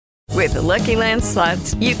With the Lucky Land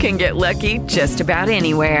Slots, you can get lucky just about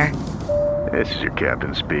anywhere. This is your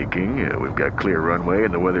captain speaking. We've got clear runway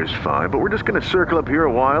and the weather's fine, but we're just going to circle up here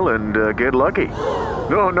a while and get lucky.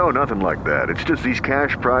 No, nothing like that. It's just these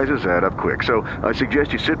cash prizes add up quick. So I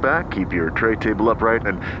suggest you sit back, keep your tray table upright,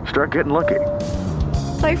 and start getting lucky.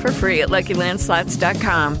 Play for free at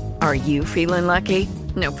LuckyLandSlots.com. Are you feeling lucky?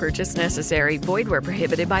 No purchase necessary. Void where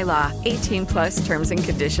prohibited by law. 18+ terms and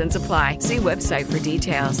conditions apply. See website for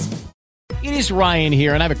details. It is Ryan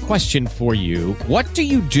here, and I have a question for you. What do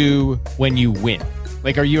you do when you win?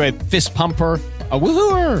 Like, are you a fist pumper, a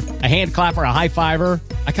woohooer, a hand clapper, a high fiver?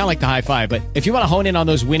 I kind of like the high five, but if you want to hone in on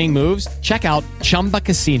those winning moves, check out Chumba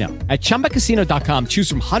Casino. At ChumbaCasino.com, choose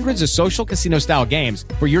from hundreds of social casino-style games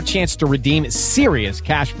for your chance to redeem serious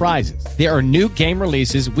cash prizes. There are new game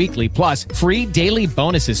releases weekly, plus free daily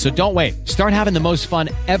bonuses. So don't wait. Start having the most fun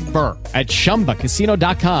ever at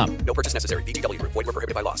ChumbaCasino.com. No purchase necessary. VGW Group. Void where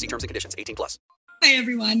prohibited by law. See terms and conditions. 18+. Hi,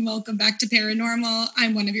 everyone. Welcome back to Paranormal.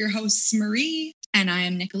 I'm one of your hosts, Marie. And I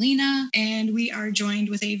am Nicolina. And we are joined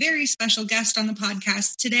with a very special guest on the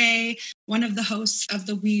podcast today, one of the hosts of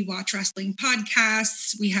the We Watch Wrestling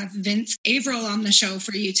podcasts. We have Vince Averill on the show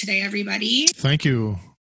for you today, everybody. Thank you.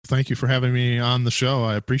 Thank you for having me on the show.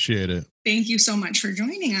 I appreciate it. Thank you so much for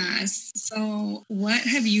joining us. So what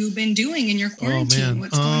have you been doing in your quarantine? Oh, man.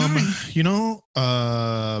 What's going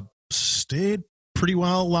on? Stayed pretty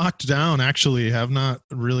well locked down, actually. Have not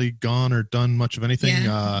really gone or done much of anything,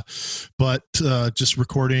 but just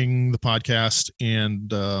recording the podcast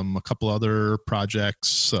and a couple other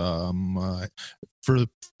projects. If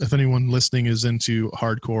anyone listening is into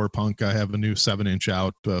hardcore punk, I have a new 7-inch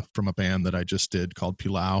out from a band that I just did called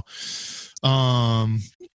Pilau. On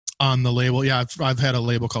the label, I've had a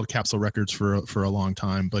label called Capsule Records for a long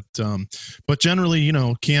time, but generally,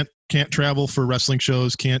 can't travel for wrestling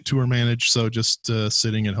shows, can't tour manage, so just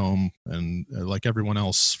sitting at home and like everyone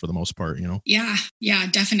else for the most part, Yeah,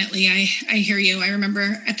 definitely. I hear you. I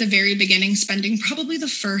remember at the very beginning spending probably the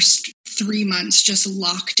first 3 months just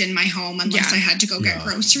locked in my home unless I had to go get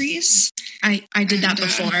groceries. I did that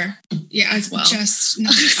before. As well. Just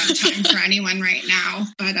not a fun time for anyone right now.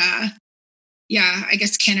 But I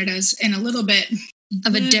guess Canada's in a little bit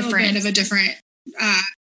of a different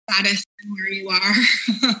status than where you are.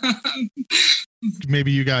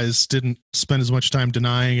 Maybe you guys didn't spend as much time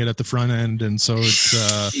denying it at the front end, and so it's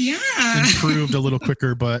improved a little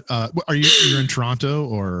quicker. But you're in Toronto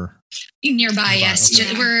or nearby? Yes,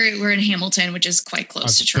 okay. We're in Hamilton, which is quite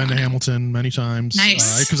close to Toronto. I've been to Hamilton many times.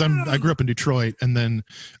 Nice, because I grew up in Detroit, and then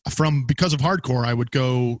because of hardcore, I would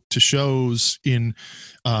go to shows in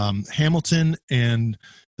Hamilton, and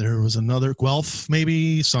there was another Guelph,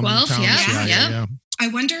 maybe some Guelph, towns. Yeah. I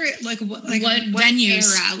wonder, what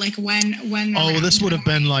venues? Era, like when. Oh, this would have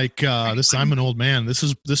been like this. I'm an old man. This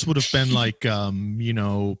would have been like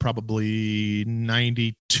probably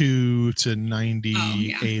 92 to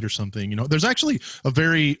 98 or something. There's actually a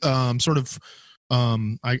very sort of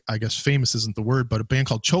I guess famous isn't the word, but a band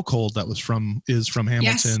called Chokehold that is from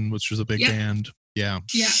Hamilton, which was a big band. Yeah,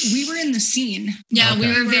 we were in the scene. Yeah, okay. We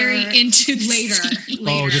were very into later.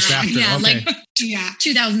 Oh, just after. Yeah, okay.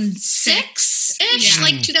 2006-ish,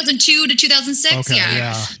 like 2002 to 2006. Okay,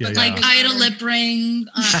 yeah. I had a lip ring.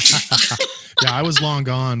 I was long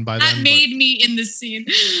gone by then. That made me in the scene.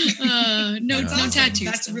 No tattoos.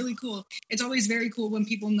 That's really cool. It's always very cool when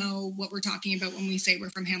people know what we're talking about when we say we're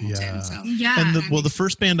from Hamilton. Yeah. And the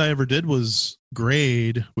first band I ever did was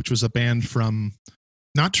Grade, which was a band from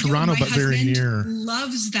not Toronto, but very near.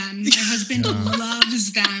 Loves them. My husband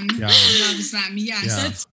loves them. Yeah. Loves them. Yes. Yeah.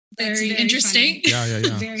 That's very interesting. Funny.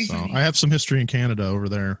 Yeah. Very funny. I have some history in Canada over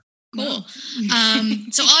there. Cool.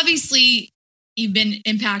 So obviously you've been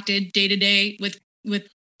impacted day to day with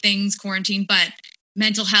things, quarantine, but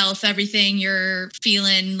mental health, everything, you're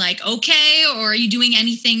feeling like okay, or are you doing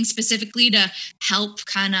anything specifically to help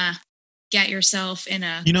kind of get yourself in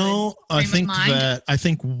a I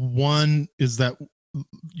think one is that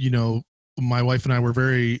my wife and I were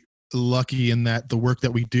very lucky in that the work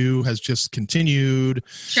that we do has just continued.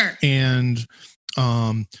 Sure. And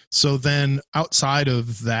so then outside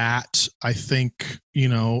of that, I think,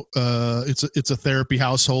 it's a therapy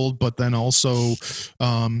household, but then also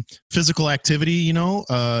physical activity,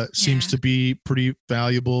 seems to be pretty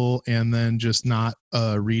valuable. And then just not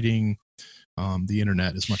reading the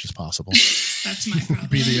internet as much as possible. That's my problem.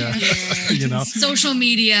 Be the, you know, social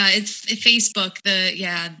media. It's Facebook.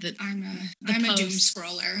 I'm a doom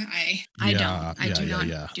scroller. I do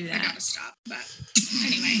not do that. I gotta stop. But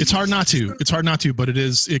anyway, it's hard not to, but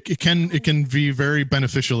it can be very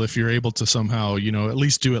beneficial if you're able to somehow, you know, at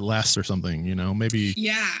least do it less or something, you know, maybe.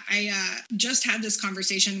 Yeah. I just had this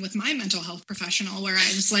conversation with my mental health professional where I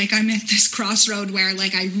was like, I'm at this crossroad where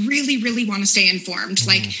like, I really, really want to stay informed.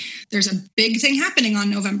 Like there's a big thing happening on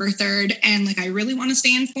November 3rd. And like, I really want to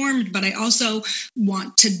stay informed, but I also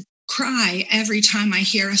want to cry every time I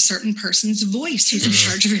hear a certain person's voice who's in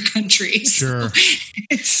charge of your country. Sure.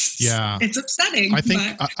 So it's upsetting.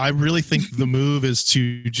 I really think the move is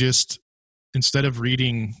to just, instead of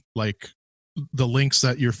reading like the links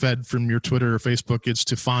that you're fed from your Twitter or Facebook, it's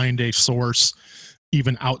to find a source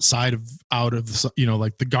even out of you know,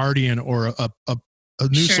 like the Guardian or a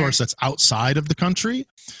news source that's outside of the country.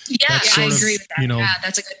 Yeah, I agree with that. You know, yeah,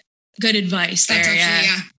 that's a good advice there.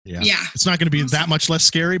 Yeah. It's not going to be that much less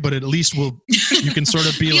scary, but at least you can sort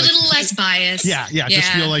of be, be like, a little less biased. Yeah.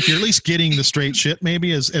 Just feel like you're at least getting the straight shit,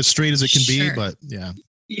 maybe as straight as it can be, but yeah.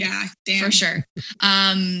 Yeah, damn. For sure.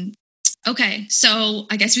 Okay, so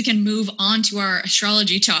I guess we can move on to our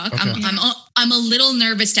astrology talk. Okay. I'm a little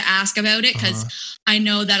nervous to ask about it because I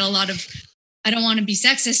know that I don't want to be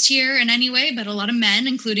sexist here in any way, but a lot of men,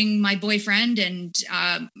 including my boyfriend and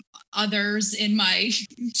others in my,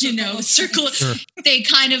 circle, they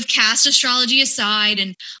kind of cast astrology aside,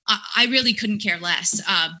 and I really couldn't care less.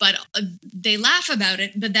 But they laugh about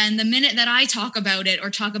it. But then the minute that I talk about it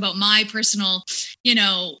or talk about my personal,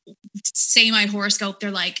 say my horoscope,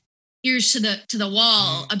 they're like, ears to the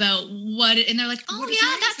wall about what, and they're like, oh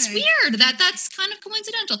yeah, that's weird. That's kind of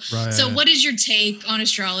coincidental. Right. So what is your take on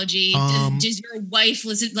astrology? Does your wife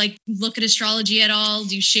look at astrology at all?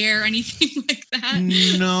 Do you share anything like that?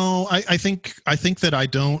 No, I think that I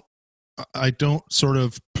don't sort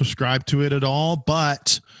of prescribe to it at all,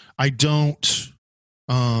 but I don't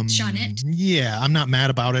shun it. Yeah, I'm not mad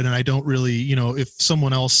about it. And I don't really, if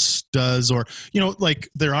someone else does, or, like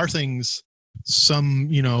there are things, some,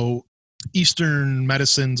 Eastern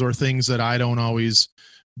medicines or things that I don't always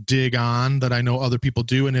dig on that I know other people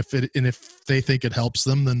do. And if they think it helps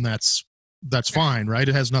them, then that's fine. Right.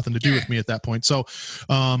 It has nothing to do with me at that point. So,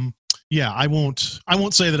 I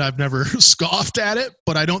won't say that I've never scoffed at it,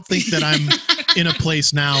 but I don't think that I'm in a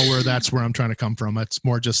place now where that's where I'm trying to come from. It's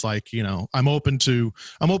more just like, I'm open to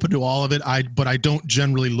all of it. But I don't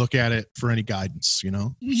generally look at it for any guidance,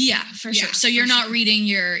 Yeah, for sure. So you're not reading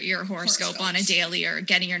your horoscope on a daily or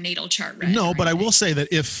getting your natal chart read. No, but I will say that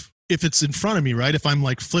if it's in front of me, right? If I'm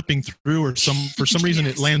like flipping through or for some reason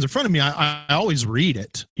it lands in front of me, I always read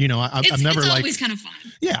it. I'm never it's like, always kind of fun.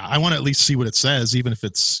 Yeah, I want to at least see what it says, even if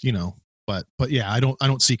it's, but yeah, I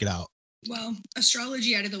don't seek it out. Well,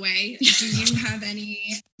 astrology out of the way, do you have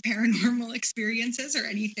any paranormal experiences or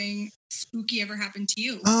anything spooky ever happened to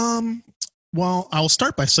you? Well, I'll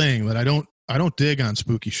start by saying that I don't dig on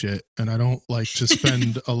spooky shit, and I don't like to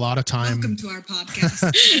spend a lot of time. Welcome to our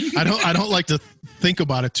podcast. I don't like to think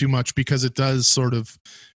about it too much because it does sort of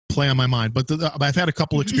play on my mind. But I've had a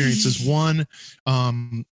couple experiences. One,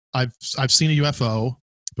 I've seen a UFO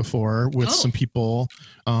before with some people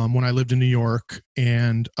when I lived in New York,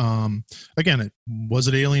 and again, was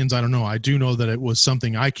it aliens? I don't know. I do know that it was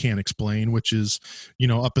something I can't explain, which is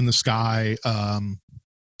up in the sky.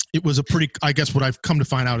 It was I guess what I've come to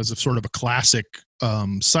find out is a sort of a classic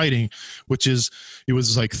sighting, which is it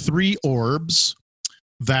was like 3 orbs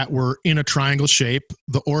that were in a triangle shape.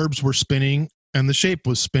 The orbs were spinning and the shape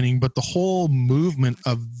was spinning, but the whole movement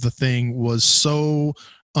of the thing was so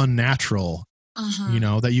unnatural.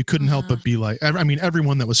 That you couldn't help but be like, I mean,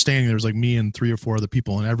 everyone that was standing there was like me and 3 or 4 other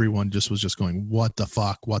people, and everyone was just going, what the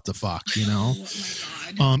fuck, Oh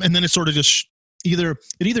my God. And then it sort of just either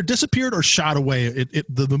disappeared or shot away.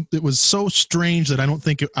 It was so strange that I don't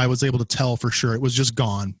think I was able to tell for sure. It was just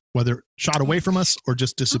gone, whether it shot away from us or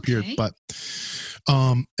just disappeared. Okay. But,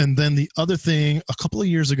 and then the other thing, a couple of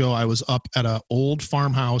years ago, I was up at an old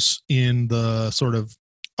farmhouse in the sort of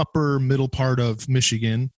upper middle part of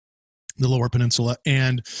Michigan, the Lower Peninsula,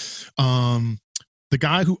 and the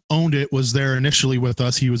guy who owned it was there initially with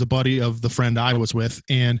us. He was a buddy of the friend I was with,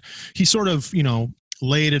 and he sort of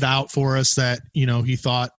laid it out for us that he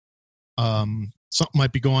thought something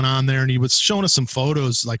might be going on there, and he was showing us some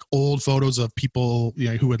photos, like old photos of people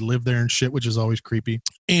who had lived there and shit, which is always creepy.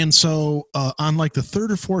 And so on like the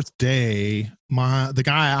 3rd or 4th day, the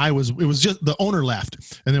guy it was just the owner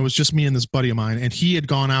left, and it was just me and this buddy of mine, and he had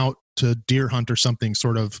gone out to deer hunt or something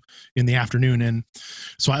sort of in the afternoon. And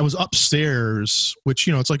so I was upstairs, which,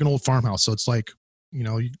 it's like an old farmhouse. So it's like,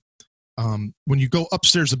 when you go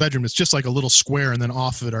upstairs the bedroom, it's just like a little square, and then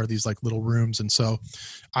off of it are these like little rooms. And so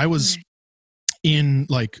I was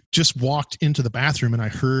just walked into the bathroom and I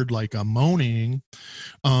heard like a moaning.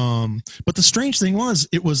 But the strange thing was,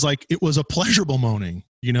 it was a pleasurable moaning,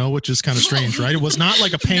 which is kind of strange, right? It was not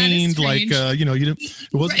like a pained, like,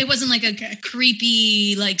 it wasn't like a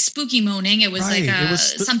creepy, like spooky moaning. It was right. It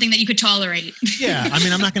was something that you could tolerate. Yeah. I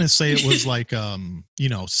mean, I'm not going to say it was like,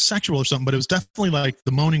 sexual or something, but it was definitely like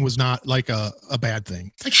the moaning was not like a bad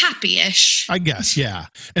thing. Like happy-ish. I guess. Yeah.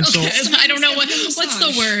 And okay, so I don't know what's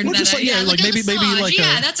the word. Well, just maybe like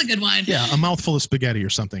that's a good one. Yeah. A mouthful of spaghetti or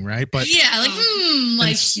something. Right. But yeah,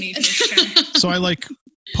 like me for sure. So I like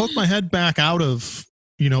poked my head back out of,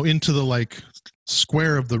 into the like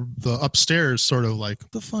square of the upstairs, sort of like,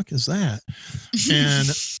 what the fuck is that?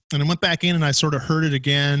 and I went back in and I sort of heard it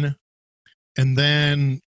again. And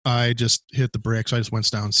then I just hit the bricks. I just went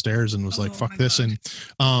downstairs and was like, fuck this. God. And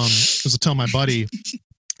was to tell my buddy.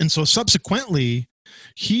 And so subsequently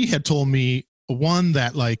he had told me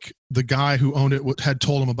that like the guy who owned it had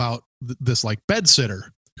told him about this like bed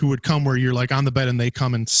sitter who would come where you're like on the bed and they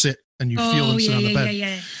come and sit and you feel them sit on the bed.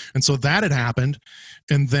 Yeah. And so that had happened.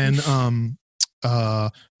 And then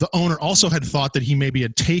the owner also had thought that he maybe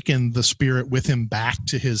had taken the spirit with him back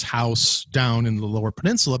to his house down in the Lower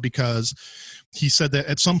Peninsula, because he said that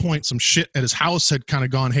at some point some shit at his house had kind of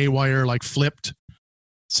gone haywire, like flipped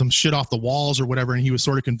some shit off the walls or whatever. And he was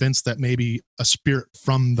sort of convinced that maybe a spirit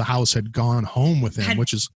from the house had gone home with him,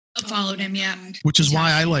 which is followed him. Yeah. Which is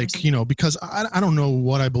why I like, because I don't know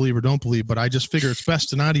what I believe or don't believe, but I just figure it's best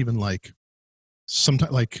to not even like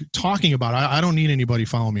sometimes like talking about it. I don't need anybody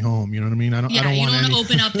following me home. You know what I mean? I don't want to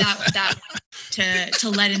open up that to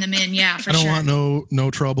letting them in. Yeah, for sure. I don't want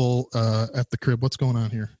no trouble at the crib. What's going on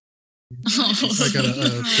here? I got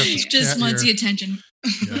just wants the attention.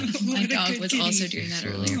 Yeah. My dog was also doing that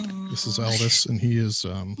earlier. This is Elvis, and he is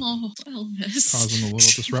Elvis causing a little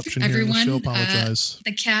disruption here in the show. Apologize.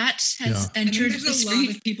 The cat has entered the screen. There's a lot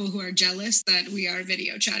of people who are jealous that we are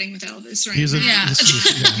video chatting with Elvis right he's now.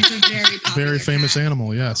 He's a very famous cat.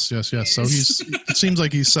 animal. Yes. So it seems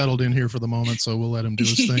like he's settled in here for the moment, so we'll let him do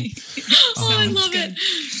his thing. I love it.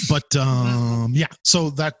 But so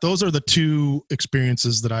those are the two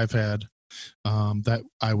experiences that I've had that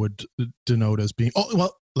I would denote as being. Oh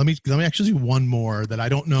well, let me actually do one more that I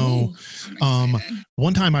don't know.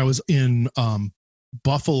 One time I was in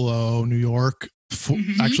Buffalo, New York,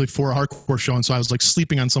 actually for a hardcore show, and so I was like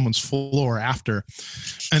sleeping on someone's floor after,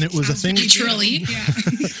 and it was a thing literally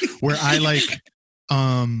where I like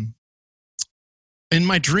in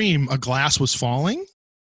my dream a glass was falling,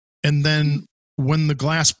 and then when the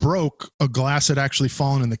glass broke, a glass had actually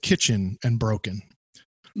fallen in the kitchen and broken.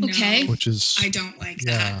 Okay. Which is, I don't like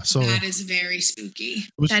that. So that is very spooky.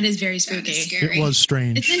 That is very spooky. That is scary. It was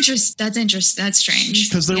strange. It's That's strange.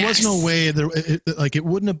 Because there was no way it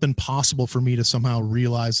wouldn't have been possible for me to somehow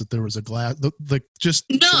realize that there was a glass, the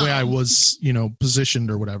way I was, positioned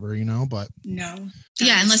or whatever, but no.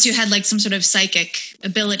 Yeah. Unless you had like some sort of psychic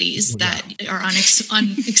abilities that are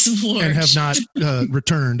unexplored and have not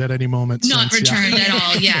returned at any moment. Not returned at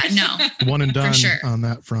all. Yeah. No. One and done sure. on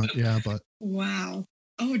that front. Yeah. But wow.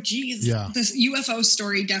 Oh, geez. Yeah. This UFO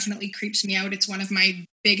story definitely creeps me out. It's one of my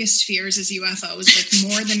biggest fears is UFOs,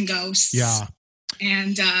 like more than ghosts. Yeah.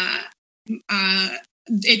 And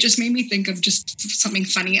it just made me think of just something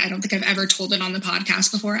funny. I don't think I've ever told it on the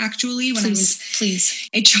podcast before, actually, when I was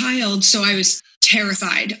a child. So I was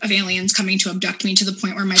terrified of aliens coming to abduct me to the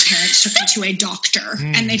point where my parents took me to a doctor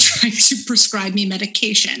and they tried to prescribe me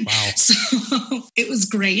medication. Wow. So it was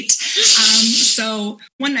great. So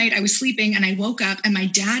one night I was sleeping and I woke up and my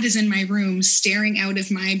dad is in my room staring out of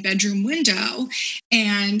my bedroom window,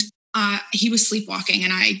 and he was sleepwalking,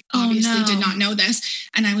 and I obviously did not know this.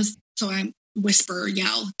 And I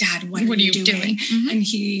yell, Dad, what are you doing? Mm-hmm. And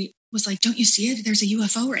he was like, don't you see it? There's a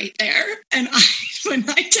UFO right there. And when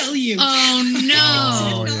I tell you,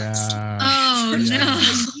 no. A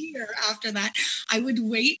year after that, I would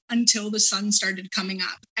wait until the sun started coming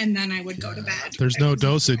up, and then I would go to bed. There's no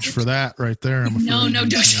dosage for that right there. I'm afraid. No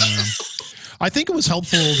dosage. I think it was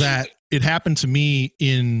helpful that it happened to me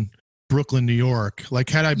in Brooklyn, New York. Like,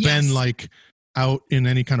 had I been like out in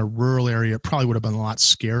any kind of rural area, it probably would have been a lot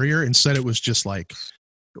scarier. Instead, it was just like,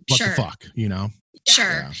 what the fuck,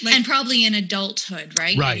 Sure. Yeah. And probably in adulthood,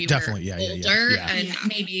 right? Right. You definitely. Yeah. Older and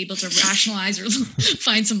maybe able to rationalize or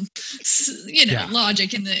find some,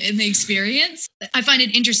 logic in the experience. I find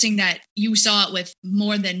it interesting that you saw it with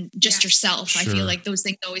more than just yourself. Sure. I feel like those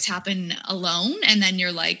things always happen alone. And then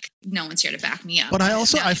you're like, no one's here to back me up. But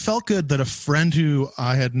I felt good that a friend who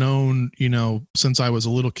I had known, since I was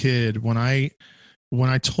a little kid, when I when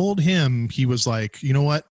I told him, he was like, you know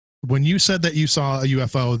what? When you said that you saw a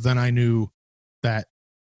UFO, then I knew that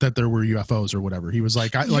there were UFOs or whatever. He was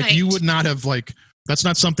like, like you would not have like, that's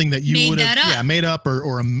not something that you would have made up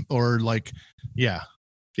or like, yeah.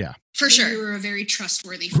 For sure. You were a very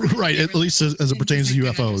trustworthy friend. Right. At least as it pertains to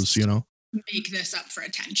UFOs, you know? Make this up for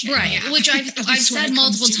attention. Right. Yeah. Which I've said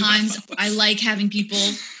multiple times. UFOs. I like having people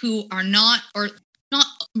who are not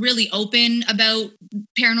really open about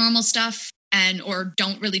paranormal stuff or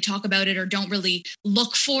don't really talk about it or don't really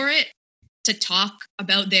look for it to talk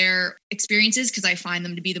about their experiences, because I find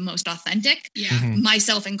them to be the most authentic. Yeah. Mm-hmm.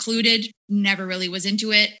 Myself included, never really was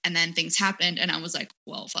into it. And then things happened and I was like,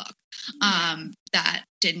 well, fuck. That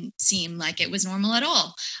didn't seem like it was normal at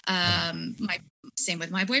all. Same with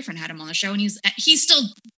my boyfriend, had him on the show, and he still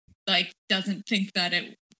like doesn't think that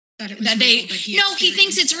it he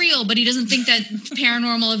thinks it's real, but he doesn't think that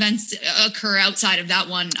paranormal events occur outside of that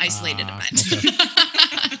one isolated event. Okay.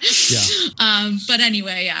 Yeah. But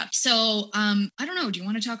anyway, yeah. So I don't know. Do you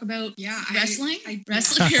want to talk about wrestling?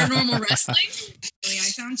 Paranormal wrestling? I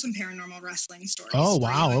found some paranormal wrestling stories. Oh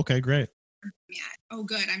wow. Okay, great. Yeah. Oh,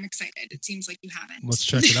 good. I'm excited. It seems like you haven't. Let's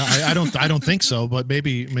check it out. I don't think so, but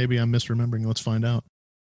maybe I'm misremembering. Let's find out.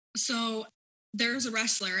 So there's a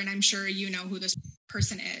wrestler, and I'm sure you know who this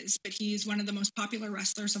person is, but he's one of the most popular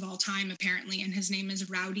wrestlers of all time, apparently, and his name is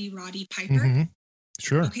Roddy Piper. Mm-hmm.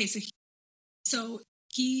 Sure. Okay, so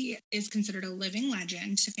he is considered a living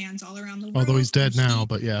legend to fans all around the world. Although he's dead now,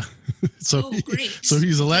 but yeah. Great. So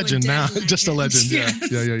he's a legend now. Legend. Just a legend. Yeah.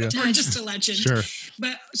 Or just a legend. Sure.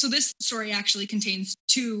 But so this story actually contains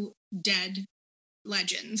two dead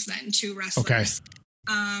legends, then two wrestlers.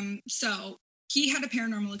 Okay. So he had a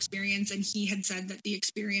paranormal experience, and he had said that the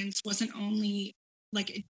experience wasn't only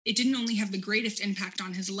like it didn't only have the greatest impact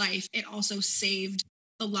on his life, it also saved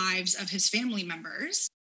the lives of his family members.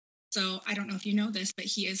 So I don't know if you know this, but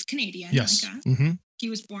he is Canadian. Yes. Like us. Mm-hmm. He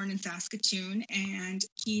was born in Saskatoon, and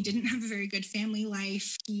he didn't have a very good family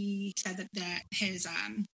life. He said that his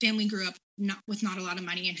family grew up with not a lot of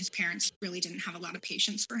money, and his parents really didn't have a lot of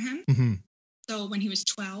patience for him. Mm-hmm. So when he was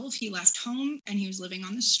 12, he left home and he was living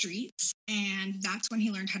on the streets. And that's when he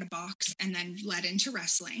learned how to box and then led into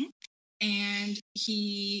wrestling. And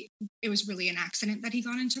it was really an accident that he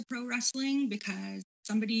got into pro wrestling, because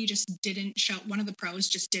somebody one of the pros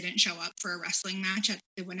just didn't show up for a wrestling match at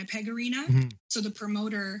the Winnipeg Arena. Mm-hmm. So the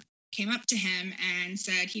promoter came up to him and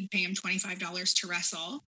said he'd pay him $25 to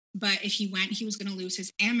wrestle. But if he went, he was going to lose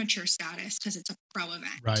his amateur status because it's a pro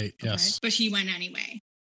event. Right. Yes. But he went anyway.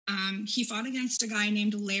 He fought against a guy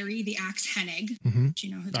named Larry the Axe Hennig. Mm-hmm. Do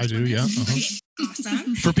you know who I do? is? Yeah. Uh-huh. Right?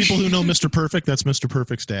 Awesome. For people who know Mr. Perfect, that's Mr.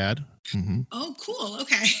 Perfect's dad. Mm-hmm. Oh, cool.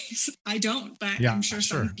 Okay. I don't, but I'm sure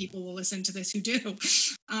some people will listen to this who do.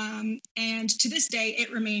 And to this day,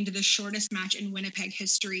 it remained the shortest match in Winnipeg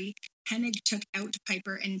history. Hennig took out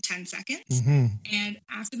Piper in 10 seconds. Mm-hmm. And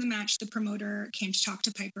after the match, the promoter came to talk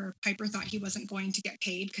to Piper. Piper thought he wasn't going to get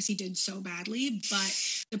paid because he did so badly, but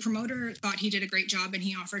the promoter thought he did a great job and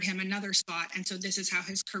he offered him another spot. And so this is how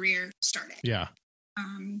his career started. Yeah.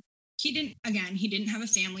 He didn't have a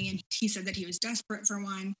family, and he said that he was desperate for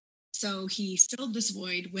one. So he filled this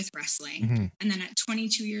void with wrestling. Mm-hmm. And then at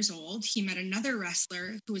 22 years old, he met another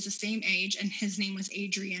wrestler who was the same age, and his name was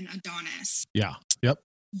Adrian Adonis. Yeah. Yep.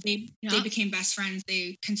 They became best friends.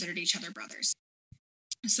 They considered each other brothers.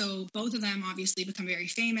 So both of them obviously become very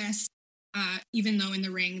famous. Even though in the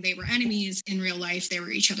ring they were enemies, in real life they were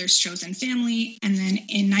each other's chosen family. And then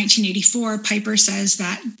in 1984, Piper says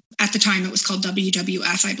that at the time it was called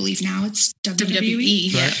WWF. I believe now it's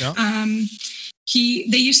WWE. Right, yeah.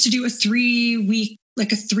 They used to do a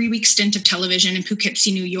 3-week stint of television in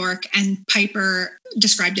Poughkeepsie, New York, and Piper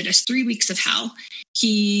described it as 3 weeks of hell.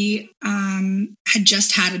 He had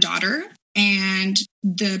just had a daughter, and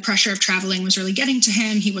the pressure of traveling was really getting to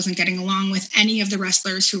him. He wasn't getting along with any of the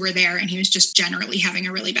wrestlers who were there, and he was just generally having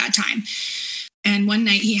a really bad time. And one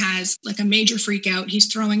night he has like a major freak out.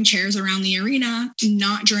 He's throwing chairs around the arena,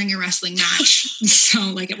 not during a wrestling match. So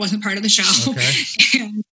like it wasn't part of the show. Okay.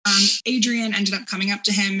 And Adrian ended up coming up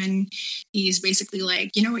to him, and he's basically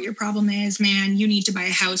like, you know what your problem is, man? You need to buy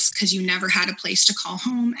a house because you never had a place to call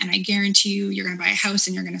home. And I guarantee you're going to buy a house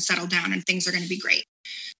and you're going to settle down and things are going to be great.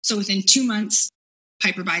 So within 2 months,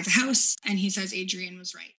 Piper buys a house, and he says Adrian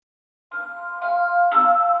was right.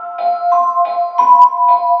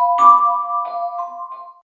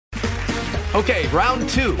 Okay, round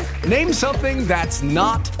 2. Name something that's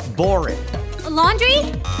not boring. A laundry?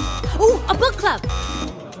 Ooh, a book club.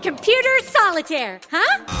 Computer solitaire,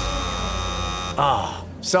 huh? Ah,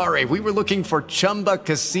 sorry, we were looking for Chumba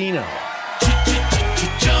Casino.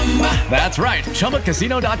 That's right.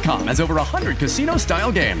 ChumbaCasino.com has over 100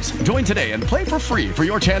 casino-style games. Join today and play for free for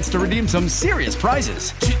your chance to redeem some serious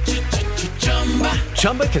prizes.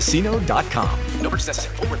 ChumbaCasino.com. No purchase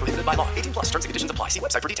necessary. Void where prohibited by law. 18 plus. Terms and conditions apply. See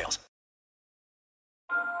website for details.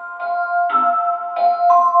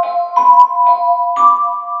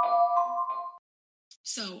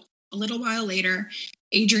 So a little while later,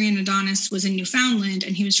 Adrian Adonis was in Newfoundland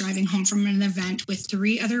and he was driving home from an event with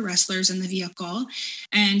 3 other wrestlers in the vehicle.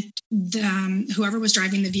 And whoever was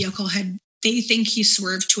driving the vehicle they think he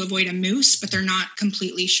swerved to avoid a moose, but they're not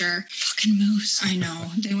completely sure. Fucking moose. I know.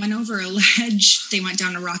 They went over a ledge, they went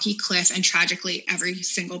down a rocky cliff, and tragically every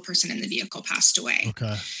single person in the vehicle passed away.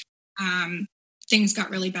 Okay. Things got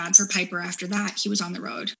really bad for Piper after that. He was on the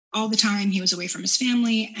road all the time. He was away from his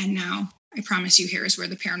family. And now, I promise you, here is where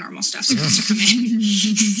the paranormal stuff starts to come in.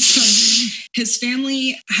 So his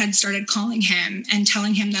family had started calling him and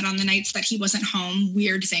telling him that on the nights that he wasn't home,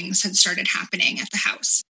 weird things had started happening at the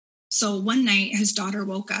house. So one night, his daughter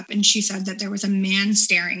woke up and she said that there was a man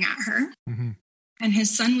staring at her. Mm-hmm. And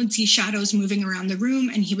his son would see shadows moving around the room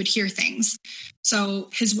and he would hear things. So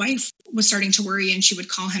his wife was starting to worry and she would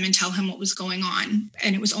call him and tell him what was going on.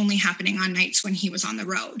 And it was only happening on nights when he was on the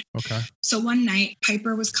road. Okay. So one night,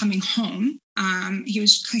 Piper was coming home. He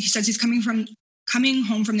says he's coming home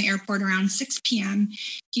from the airport around 6 p.m.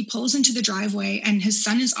 He pulls into the driveway and his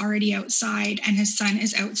son is already outside, and his son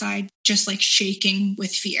is outside just like shaking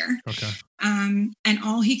with fear. Okay. And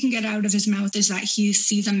all he can get out of his mouth is that he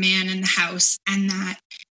sees a man in the house, and that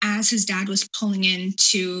as his dad was pulling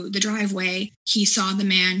into the driveway, he saw the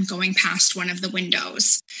man going past one of the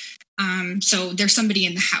windows. So there's somebody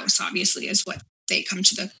in the house, obviously, is what they come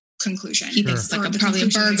to the conclusion. He thinks it's like probably a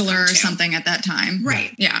burglar or something at that time.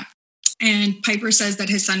 Right. Yeah. And Piper says that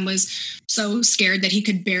his son was so scared that he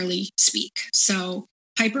could barely speak. So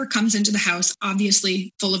Piper comes into the house,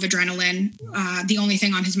 obviously full of adrenaline. The only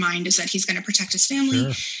thing on his mind is that he's going to protect his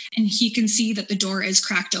family. Sure. And he can see that the door is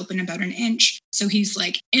cracked open about an inch. So he's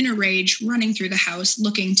like in a rage, running through the house,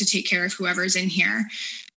 looking to take care of whoever's in here.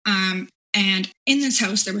 And in this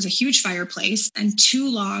house, there was a huge fireplace, and 2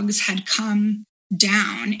 logs had come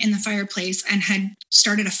down in the fireplace and had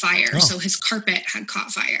started a fire. Oh. So his carpet had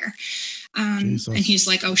caught fire. And he's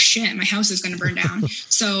like, oh shit, my house is going to burn down.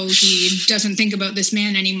 So he doesn't think about this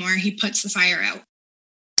man anymore. He puts the fire out.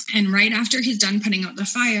 And right after he's done putting out the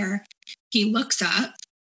fire, he looks up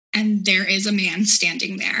and there is a man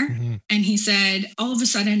standing there. Mm-hmm. And he said, all of a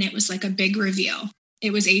sudden it was like a big reveal.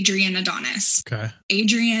 It was Adrian Adonis. Okay.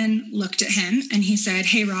 Adrian looked at him and he said,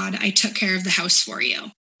 hey Rod, I took care of the house for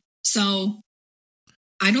you. So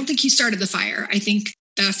I don't think he started the fire. I think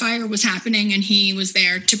the fire was happening and he was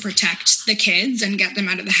there to protect the kids and get them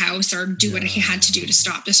out of the house or do what he had to do to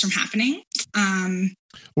stop this from happening.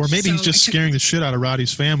 Or maybe he's just scaring the shit out of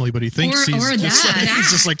Roddy's family, but he thinks he's just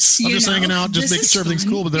like, I'm just hanging out, just making sure everything's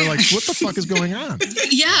cool. But they're like, what the fuck is going on?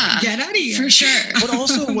 Yeah. Get out of here. For sure. But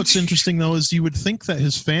also what's interesting though, is you would think that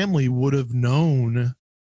his family would have known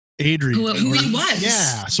Adrian, who he was.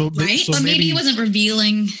 Yeah. So, right? So maybe he wasn't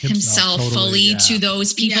revealing himself fully to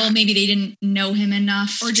those people. Yeah. Maybe they didn't know him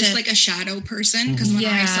enough. Or just like a shadow person. Because when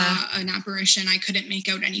I saw an apparition, I couldn't make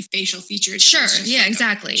out any facial features. Sure. Yeah, like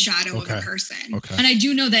exactly. Shadow of a person. Okay. And I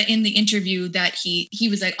do know that in the interview that he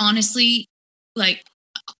was like, honestly, like,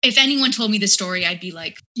 if anyone told me the story, I'd be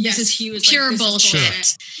like, this is pure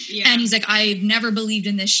bullshit. Yeah. And he's like, I've never believed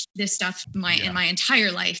in this stuff in my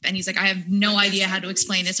entire life. And he's like, I have no idea how to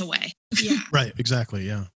explain this away. Yeah. Right. Exactly.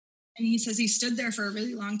 Yeah. And he says he stood there for a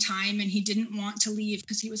really long time and he didn't want to leave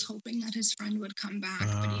because he was hoping that his friend would come back,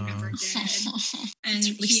 but he never did. And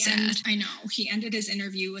he ended his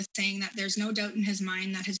interview with saying that there's no doubt in his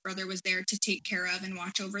mind that his brother was there to take care of and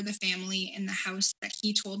watch over the family in the house that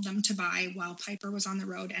he told them to buy while Piper was on the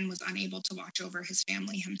road and was unable to watch over his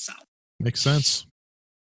family himself. Makes sense.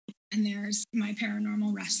 And there's my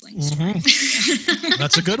paranormal wrestling story.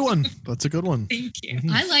 That's a good one. That's a good one. Thank you. Mm-hmm.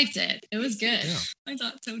 I liked it. It was good. Yeah. I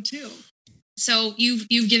thought so too. So you've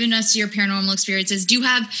given us your paranormal experiences. Do you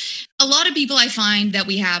have a lot of people I find that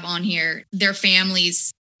we have on here, their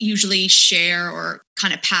families usually share or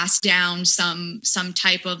kind of pass down some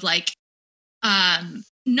type of like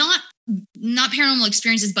not paranormal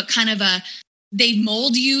experiences, but kind of they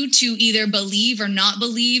mold you to either believe or not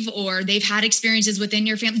believe, or they've had experiences within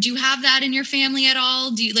your family. Do you have that in your family at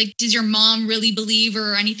all? Does your mom really believe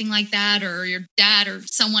or anything like that, or your dad or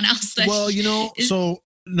someone else? So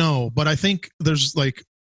no, but I think there's like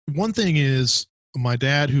one thing is my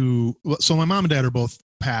dad so my mom and dad are both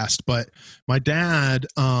passed, but my dad,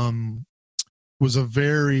 was a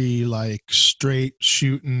very like straight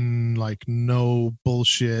shooting, like no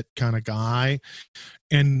bullshit kind of guy.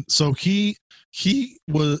 And so he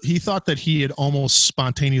thought that he had almost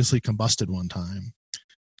spontaneously combusted one time.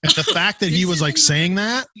 And the fact that he was like saying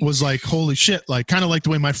that was like, holy shit, like kind of like the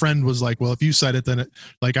way my friend was like, well, if you said it, then it,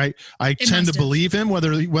 like I tend to believe him,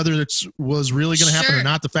 whether it was really going to happen or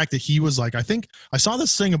not. The fact that he was like, I think I saw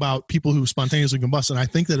this thing about people who spontaneously combust, and I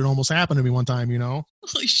think that it almost happened to me one time, you know?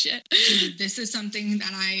 Holy shit. Dude, this is something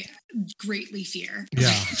that I greatly fear.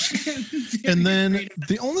 Yeah. And then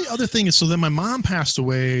the only other thing is, so then my mom passed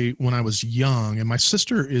away when I was young, and my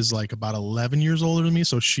sister is like about 11 years older than me.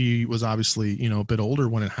 So she was obviously, you know, a bit older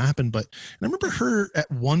when it happened. But I remember her at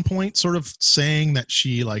one point sort of saying that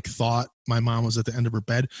she like thought my mom was at the end of her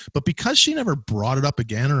bed, but because she never brought it up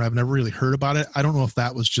again, or I've never really heard about it, I don't know if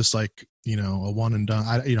that was just like, you know, a one and done.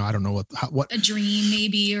 I don't know what a dream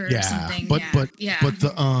maybe or something.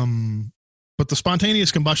 But the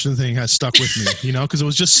spontaneous combustion thing has stuck with me, you know, because it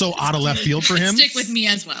was just so out of left field for him. Stick with me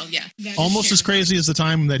as well. Yeah. Almost as crazy as the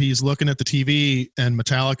time that he's looking at the TV and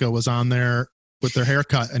Metallica was on there with their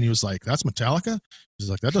haircut, and he was like, "That's Metallica." He's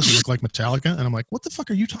like, "That doesn't look like Metallica." And I'm like, "What the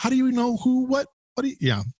fuck are you? How do you know who? What? What do you?"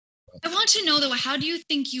 Yeah. I want to know though, how do you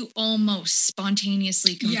think you almost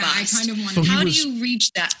spontaneously combust? Yeah, I kind of want So to. How do you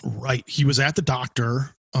reach that? Right. He was at the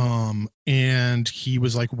doctor, and he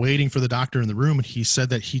was like waiting for the doctor in the room, and he said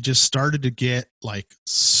that he just started to get like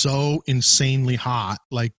so insanely hot,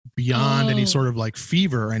 like beyond any sort of like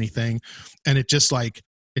fever or anything. And it just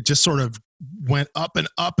sort of went up and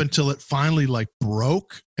up until it finally like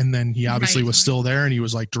broke. And then he obviously was still there, and he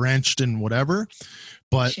was like drenched and whatever.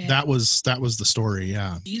 But that was the story.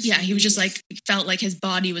 Yeah. Yeah. He was just like, felt like his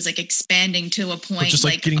body was like expanding to a point, but just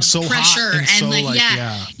like getting so pressure hot and so like, like,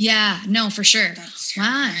 yeah, no, for sure. That's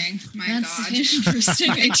terrifying. That's God.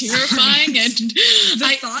 interesting and terrifying. And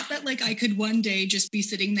the thought that like I could one day just be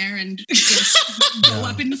sitting there and just go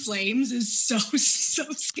up in flames is so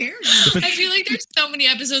scary. I feel like there's so many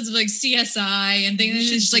episodes of like CSI and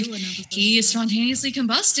things. It's just like he is spontaneously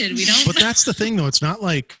combusted. We don't. But that's the thing, though. It's not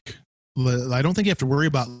like, I don't think you have to worry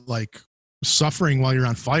about like suffering while you're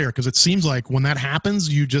on fire, because it seems like when that happens,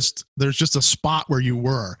 there's just a spot where you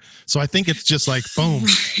were. So I think it's just like boom,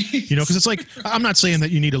 you know, because it's like, I'm not saying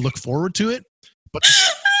that you need to look forward to it, but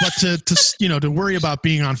to you know, to worry about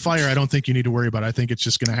being on fire, I don't think you need to worry about it. I think it's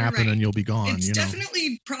just going to happen and you'll be gone. It's you know?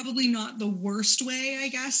 definitely probably not the worst way, I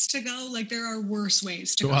guess, to go. Like there are worse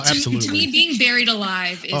ways to go. Absolutely. To me, being buried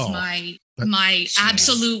alive is my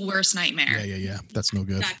absolute worst nightmare. Yeah. That's no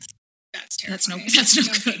good. That's terrifying. That's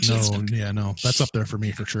no good. No. That's up there for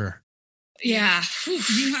me for sure. Yeah.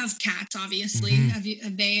 You have cats, obviously.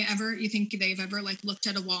 Mm-hmm. You think they've ever like looked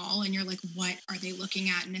at a wall and you're like, what are they looking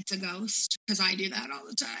at? And it's a ghost? Because I do that all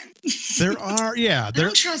the time. I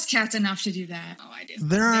don't trust cats enough to do that. Oh, I do.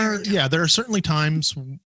 There are certainly times,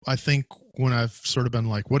 I think, when I've sort of been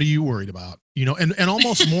like, what are you worried about? You know, and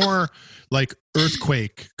almost more like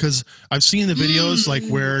earthquake, because I've seen the videos like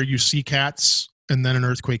where you see cats and then an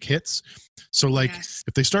earthquake hits. So like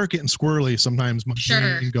if they start getting squirrely, sometimes my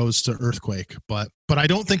brain goes to earthquake, but I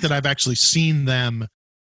don't think that I've actually seen them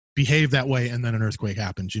behave that way and then an earthquake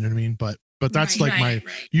happens. You know what I mean? But that's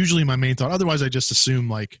usually my main thought. Otherwise I just assume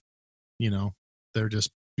like, you know, they're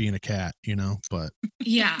just being a cat, you know, but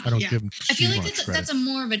I don't give them I feel like that's a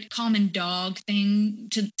more of a common dog thing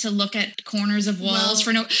to look at corners of walls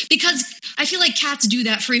because I feel like cats do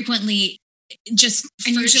that frequently, just for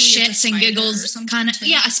shits and giggles, kind of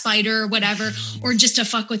a spider or whatever, or just to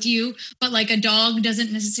fuck with you. But like a dog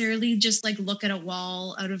doesn't necessarily just like look at a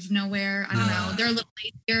wall out of nowhere. I don't know. They're a little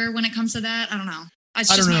lazier when it comes to that. I don't know. I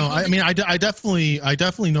don't know. I mean, I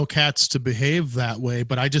definitely know cats to behave that way,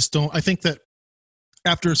 but I just don't. I think that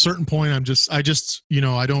after a certain point, I just you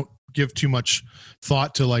know, I don't give too much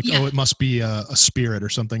thought to like, it must be a spirit or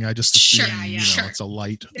something. I just assume, it's a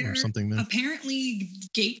light or something. There. Apparently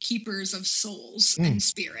gatekeepers of souls and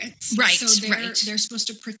spirits. Right. So they're supposed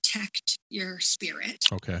to protect your spirit.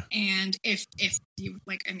 Okay. And if you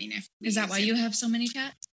like, I mean, is that why you have so many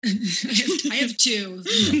cats? I have two.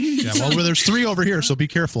 Well, there's three over here, so be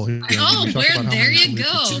careful. There you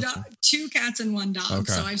go. Two cats and one dog.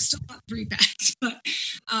 Okay. So I've still got 3 pets, but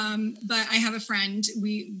I have a friend.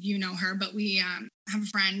 You know her, but we have a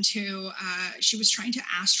friend who she was trying to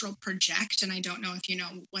astral project, and I don't know if you know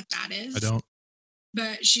what that is. I don't.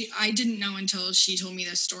 But I didn't know until she told me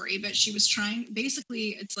this story. But she was trying.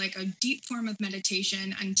 Basically, it's like a deep form of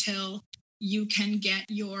meditation until you can get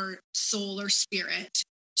your soul or spirit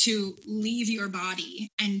to leave your body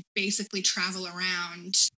and basically travel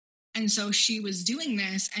around. And so she was doing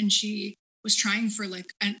this, and she was trying for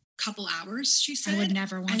like a couple hours, she said. I would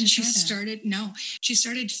never want to and she try that. she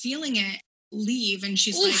started feeling it leave, and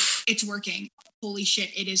she's like, it's working. Holy shit,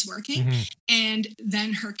 it is working. Mm-hmm. And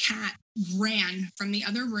then her cat ran from the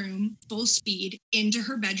other room full speed into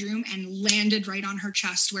her bedroom and landed right on her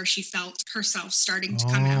chest where she felt herself starting to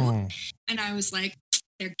come out. And I was like,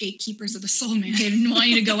 they're gatekeepers of the soul, man. They didn't want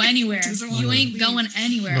you to go anywhere. You ain't going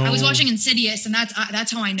anywhere. No. I was watching Insidious, and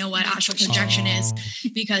that's how I know what astral projection is,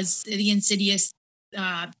 because the Insidious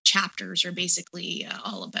chapters are basically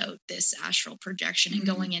all about this astral projection and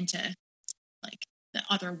going into like the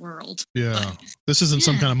other world. Yeah. But, this isn't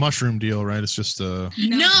some kind of mushroom deal, right? It's just no,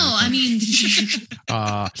 I mean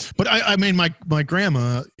but I mean my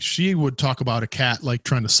grandma, she would talk about a cat like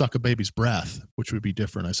trying to suck a baby's breath, which would be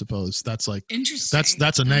different, I suppose. That's like interesting.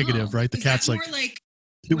 That's a negative, right? The Is cat's that like, more like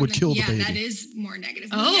it would kill the baby. Yeah, that is more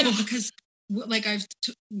negative. Oh. Yeah, because like I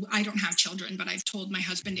don't have children, but I've told my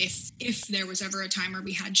husband if there was ever a time where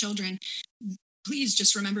we had children, please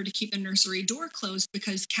just remember to keep the nursery door closed,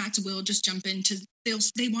 because cats will just jump into,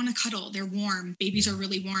 they want to cuddle. They're warm. Babies are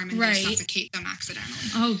really warm, and they suffocate them accidentally.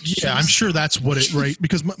 Oh, yeah, I'm sure that's what it, right?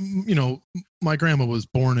 Because my grandma was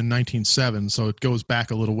born in 1907, so it goes back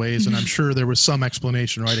a little ways, and I'm sure there was some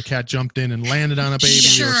explanation, right? A cat jumped in and landed on a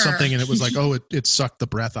baby or something, and it was like, oh, it sucked the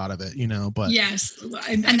breath out of it, But yes,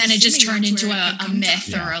 and then it just turned into a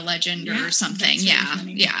myth or a legend or something. Yeah,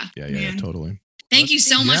 totally. Thank you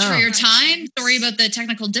so much for your time. Sorry about the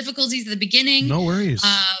technical difficulties at the beginning. No worries.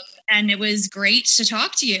 And it was great to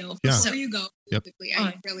talk to you. Yeah. Before you go, quickly,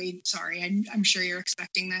 I'm really sorry. I'm sure you're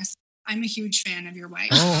expecting this. I'm a huge fan of your wife.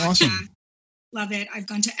 Oh, awesome. Love it. I've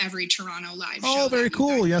gone to every Toronto live show. Oh, very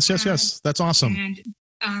cool. Yes. That's awesome. And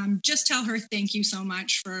just tell her thank you so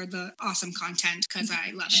much for the awesome content, because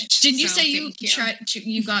I love it. Didn't you say you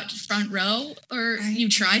got front row, or you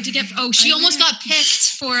tried to get? Oh, she almost got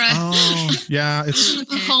picked for a. Oh, yeah, it's a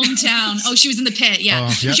hometown. Oh, she was in the pit. Yeah,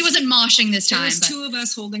 she wasn't moshing this time. There was two of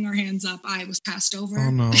us holding our hands up. I was passed over.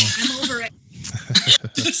 Oh no, I'm over it.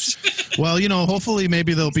 Well, hopefully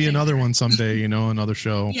maybe there'll be another one someday. Another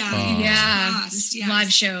show. Yes.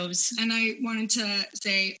 Live shows. And I wanted to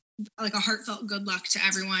say, like, a heartfelt good luck to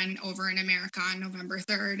everyone over in America on November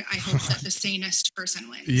 3rd. I hope that the sanest person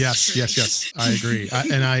wins. Yes. I agree.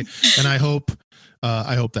 I hope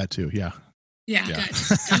that too. Yeah. Good.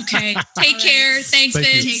 Okay. Take care. Thanks,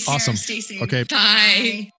 Vince. Awesome. Stay safe. Okay.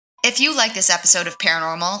 Bye. If you like this episode of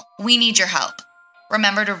Paranormal, we need your help.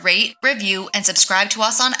 Remember to rate, review, and subscribe to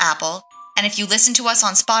us on Apple. And if you listen to us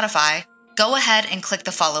on Spotify, go ahead and click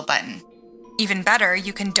the follow button. Even better,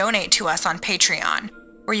 you can donate to us on Patreon,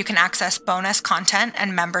 where you can access bonus content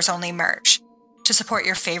and members-only merch. To support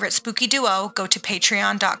your favorite spooky duo, go to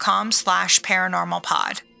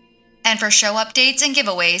patreon.com/paranormalpod. And for show updates and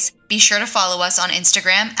giveaways, be sure to follow us on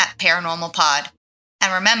Instagram at paranormalpod.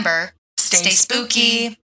 And remember, stay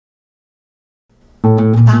spooky.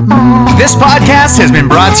 This podcast has been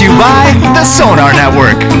brought to you by the Sonar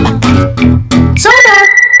Network. Sonar!